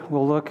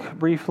we'll look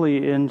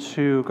briefly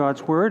into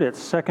God's Word.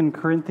 It's 2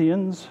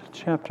 Corinthians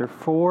chapter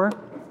 4,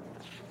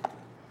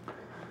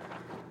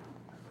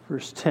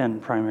 verse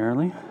 10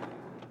 primarily.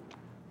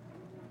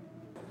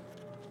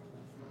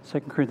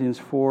 2 Corinthians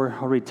 4,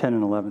 I'll read 10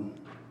 and 11.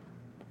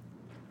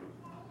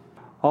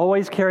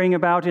 Always carrying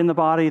about in the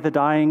body the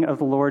dying of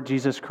the Lord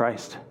Jesus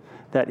Christ,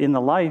 that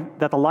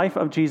the life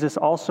of Jesus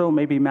also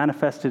may be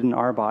manifested in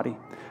our body.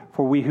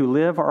 For we who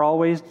live are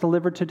always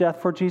delivered to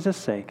death for Jesus'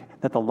 sake,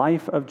 that the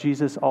life of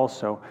Jesus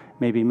also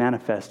may be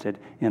manifested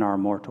in our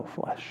mortal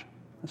flesh.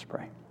 Let's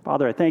pray.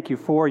 Father, I thank you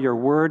for your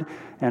word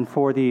and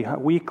for the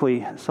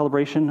weekly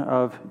celebration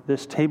of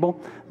this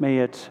table. May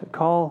it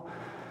call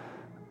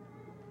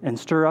and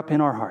stir up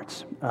in our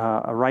hearts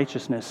a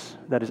righteousness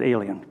that is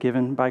alien,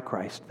 given by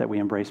Christ, that we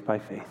embrace by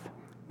faith.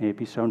 May it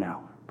be so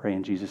now. Pray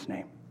in Jesus'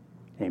 name.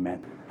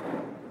 Amen.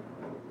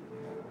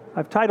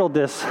 I've titled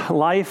this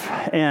Life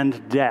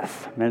and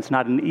Death, and it's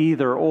not an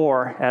either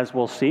or, as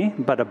we'll see,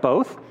 but a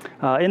both.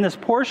 In this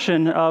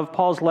portion of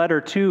Paul's letter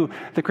to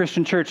the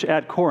Christian church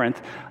at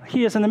Corinth,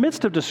 he is in the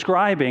midst of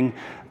describing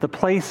the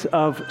place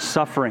of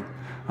suffering.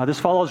 This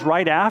follows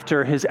right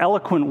after his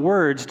eloquent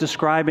words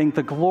describing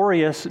the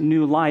glorious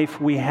new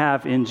life we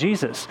have in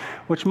Jesus,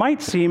 which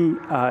might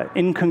seem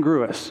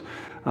incongruous.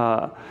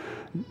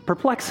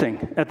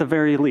 Perplexing at the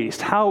very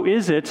least. How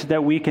is it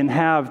that we can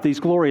have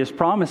these glorious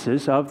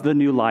promises of the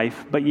new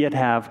life, but yet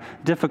have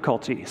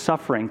difficulty,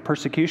 suffering,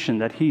 persecution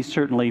that he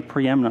certainly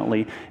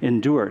preeminently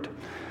endured?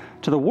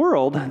 To the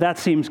world, that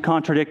seems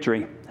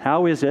contradictory.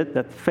 How is it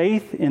that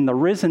faith in the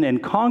risen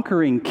and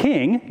conquering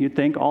King, you'd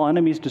think all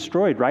enemies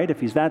destroyed, right? If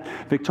he's that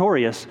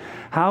victorious,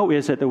 how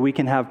is it that we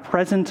can have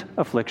present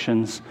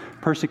afflictions,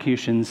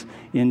 persecutions,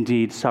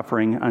 indeed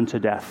suffering unto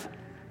death?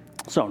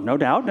 So, no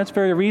doubt, that's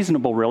very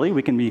reasonable, really.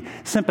 We can be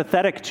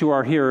sympathetic to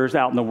our hearers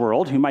out in the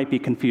world who might be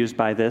confused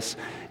by this.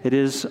 It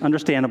is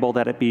understandable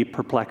that it be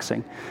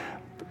perplexing.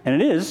 And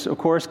it is, of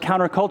course,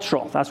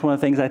 countercultural. That's one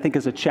of the things I think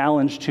is a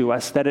challenge to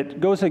us, that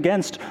it goes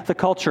against the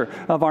culture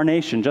of our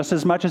nation, just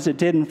as much as it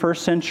did in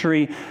first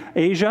century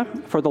Asia.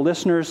 For the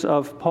listeners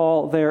of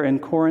Paul there in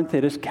Corinth,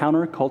 it is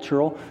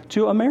countercultural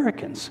to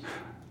Americans.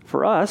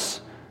 For us,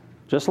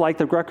 just like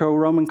the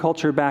Greco-Roman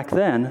culture back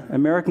then,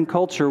 American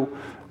culture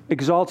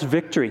exalts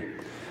victory,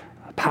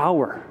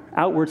 power,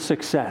 outward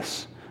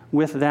success.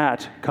 With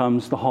that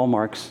comes the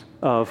hallmarks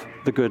of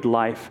the good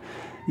life.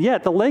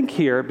 Yet the link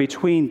here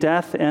between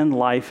death and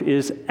life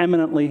is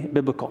eminently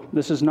biblical.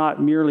 This is not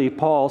merely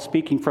Paul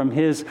speaking from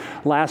his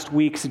last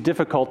week's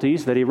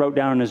difficulties that he wrote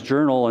down in his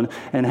journal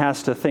and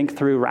has to think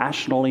through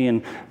rationally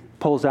and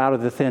pulls out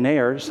of the thin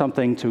air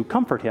something to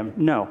comfort him.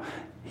 No,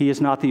 he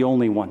is not the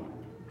only one.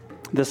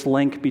 This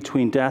link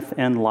between death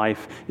and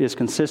life is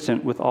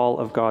consistent with all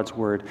of God's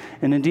Word.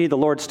 And indeed, the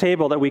Lord's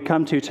table that we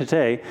come to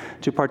today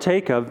to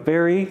partake of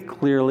very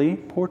clearly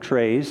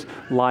portrays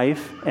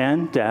life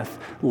and death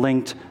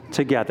linked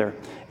together.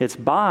 It's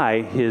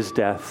by his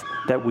death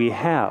that we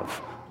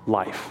have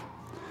life.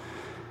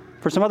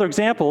 For some other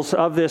examples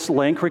of this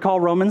link,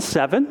 recall Romans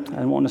 7.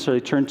 I won't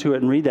necessarily turn to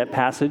it and read that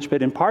passage,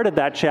 but in part of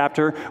that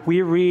chapter,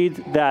 we read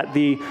that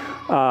the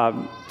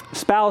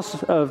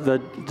spouse of the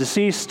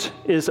deceased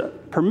is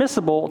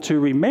permissible to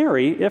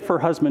remarry if her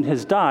husband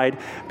has died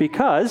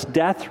because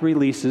death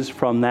releases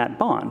from that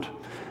bond.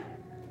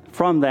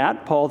 From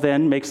that, Paul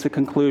then makes the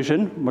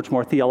conclusion, much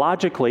more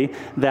theologically,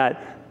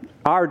 that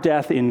our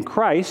death in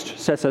Christ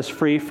sets us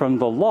free from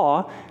the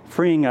law,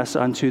 freeing us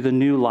unto the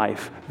new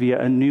life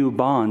via a new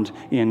bond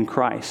in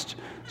Christ.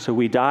 So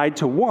we died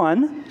to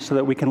one so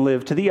that we can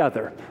live to the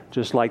other,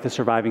 just like the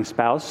surviving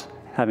spouse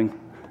having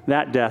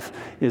that death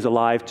is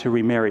alive to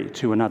remarry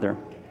to another.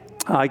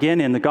 Again,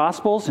 in the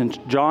Gospels, in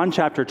John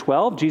chapter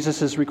 12,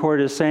 Jesus is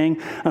recorded as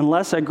saying,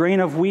 "Unless a grain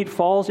of wheat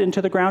falls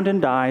into the ground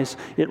and dies,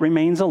 it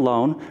remains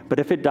alone, but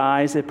if it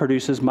dies, it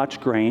produces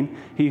much grain.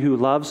 He who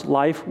loves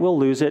life will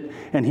lose it,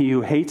 and he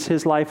who hates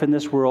his life in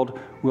this world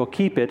will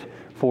keep it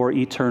for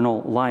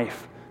eternal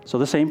life." So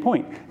the same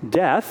point.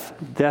 Death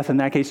in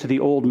that case to the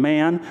old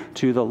man,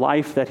 to the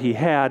life that he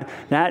had,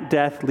 that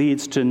death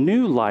leads to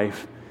new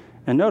life.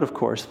 And note, of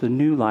course, the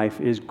new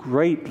life is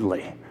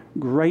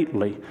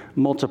greatly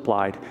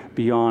multiplied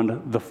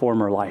beyond the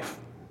former life.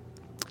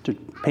 To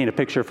paint a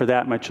picture for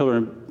that, my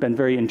children have been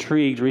very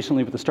intrigued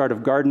recently with the start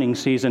of gardening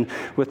season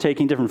with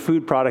taking different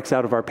food products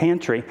out of our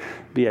pantry,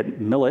 be it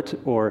millet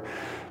or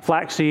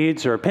flax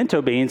seeds or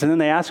pinto beans, and then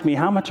they asked me,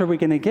 how much are we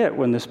going to get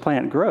when this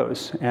plant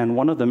grows? And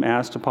one of them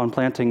asked, upon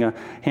planting a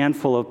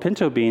handful of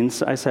pinto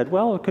beans, I said,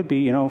 well, it could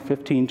be,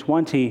 15,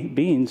 20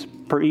 beans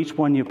per each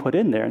one you put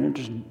in there.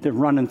 And they're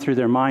running through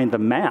their mind the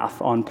math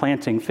on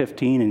planting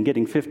 15 and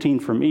getting 15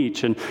 from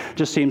each, and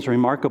just seems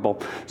remarkable.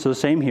 So the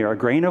same here, a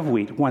grain of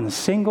wheat, one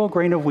single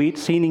grain of wheat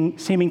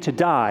seeming to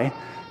die,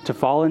 to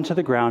fall into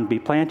the ground, be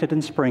planted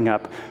and spring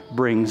up,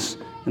 brings,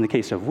 in the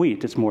case of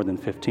wheat, it's more than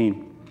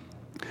 15.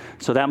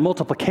 So that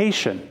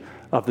multiplication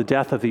of the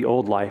death of the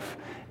old life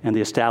and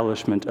the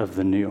establishment of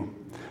the new.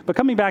 But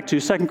coming back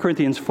to 2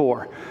 Corinthians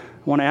 4,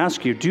 I want to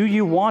ask you, do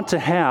you want to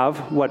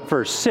have what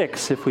verse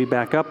 6, if we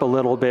back up a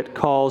little bit,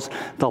 calls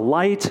the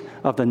light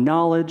of the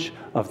knowledge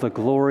of the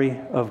glory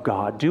of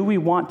God? Do we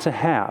want to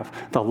have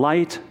the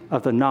light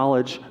of the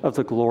knowledge of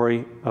the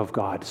glory of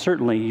God?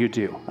 Certainly you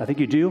do. I think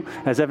you do,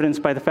 as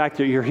evidenced by the fact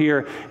that you're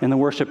here in the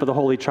worship of the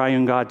Holy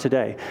Triune God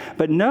today.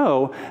 But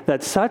know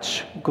that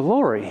such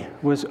glory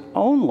was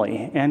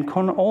only and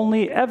can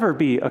only ever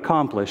be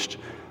accomplished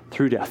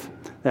through death.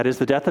 That is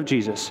the death of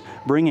Jesus,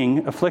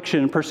 bringing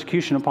affliction and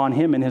persecution upon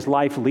him in his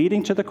life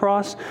leading to the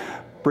cross,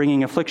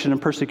 bringing affliction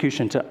and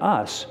persecution to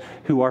us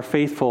who are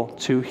faithful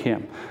to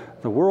him.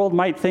 The world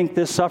might think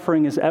this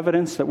suffering is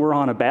evidence that we're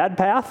on a bad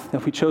path,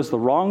 that we chose the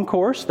wrong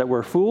course, that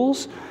we're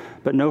fools,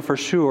 but know for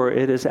sure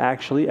it is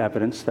actually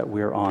evidence that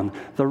we're on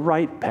the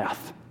right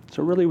path.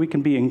 So really we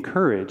can be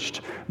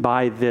encouraged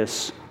by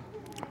this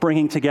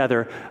bringing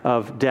together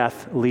of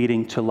death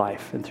leading to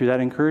life. And through that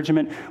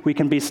encouragement, we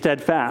can be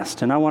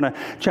steadfast. And I want to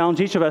challenge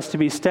each of us to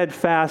be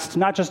steadfast,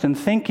 not just in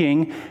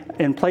thinking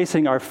and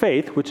placing our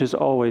faith, which is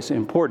always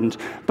important,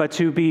 but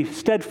to be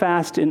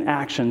steadfast in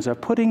actions of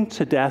putting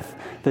to death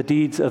the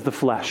deeds of the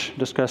flesh,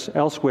 discussed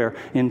elsewhere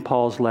in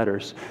Paul's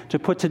letters, to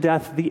put to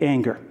death the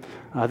anger,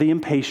 the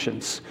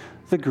impatience,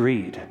 the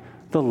greed,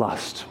 the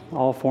lust,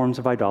 all forms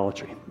of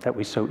idolatry that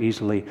we so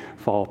easily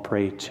fall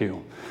prey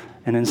to.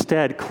 And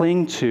instead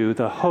cling to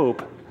the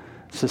hope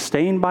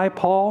sustained by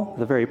Paul,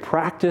 the very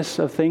practice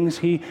of things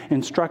he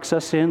instructs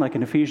us in, like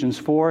in Ephesians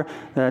 4,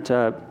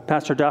 that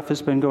Pastor Duff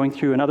has been going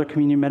through in other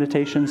communion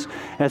meditations,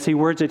 as he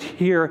words it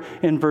here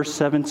in verse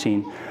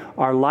 17.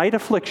 Our light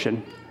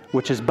affliction,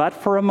 which is but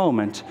for a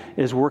moment,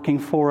 is working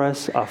for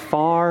us a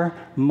far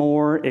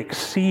more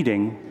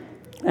exceeding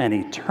and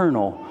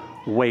eternal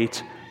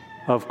weight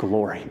of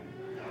glory.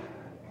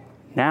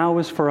 Now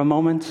is for a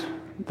moment,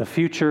 the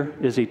future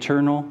is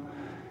eternal.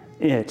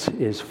 It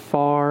is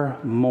far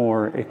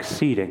more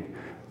exceeding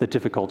the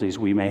difficulties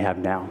we may have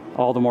now.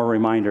 All the more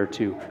reminder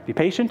to be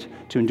patient,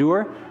 to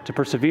endure, to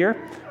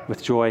persevere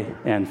with joy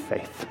and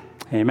faith.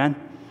 Amen.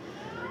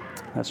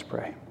 Let's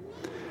pray.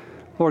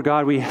 Lord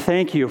God, we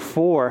thank you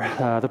for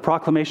the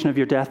proclamation of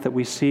your death that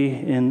we see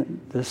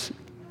in this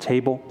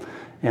table,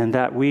 and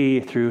that we,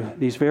 through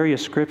these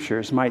various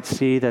scriptures, might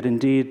see that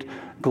indeed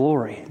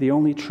glory, the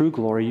only true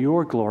glory,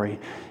 your glory,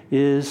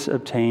 is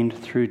obtained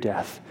through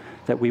death.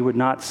 That we would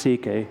not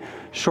seek a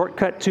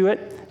shortcut to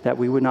it, that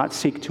we would not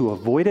seek to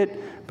avoid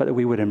it, but that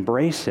we would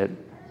embrace it,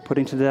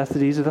 putting to death the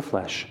deeds of the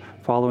flesh,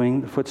 following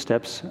the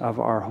footsteps of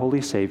our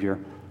holy Savior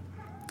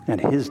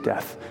and his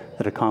death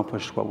that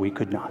accomplished what we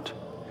could not.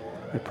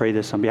 I pray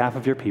this on behalf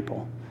of your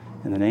people.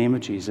 In the name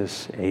of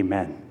Jesus,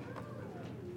 amen.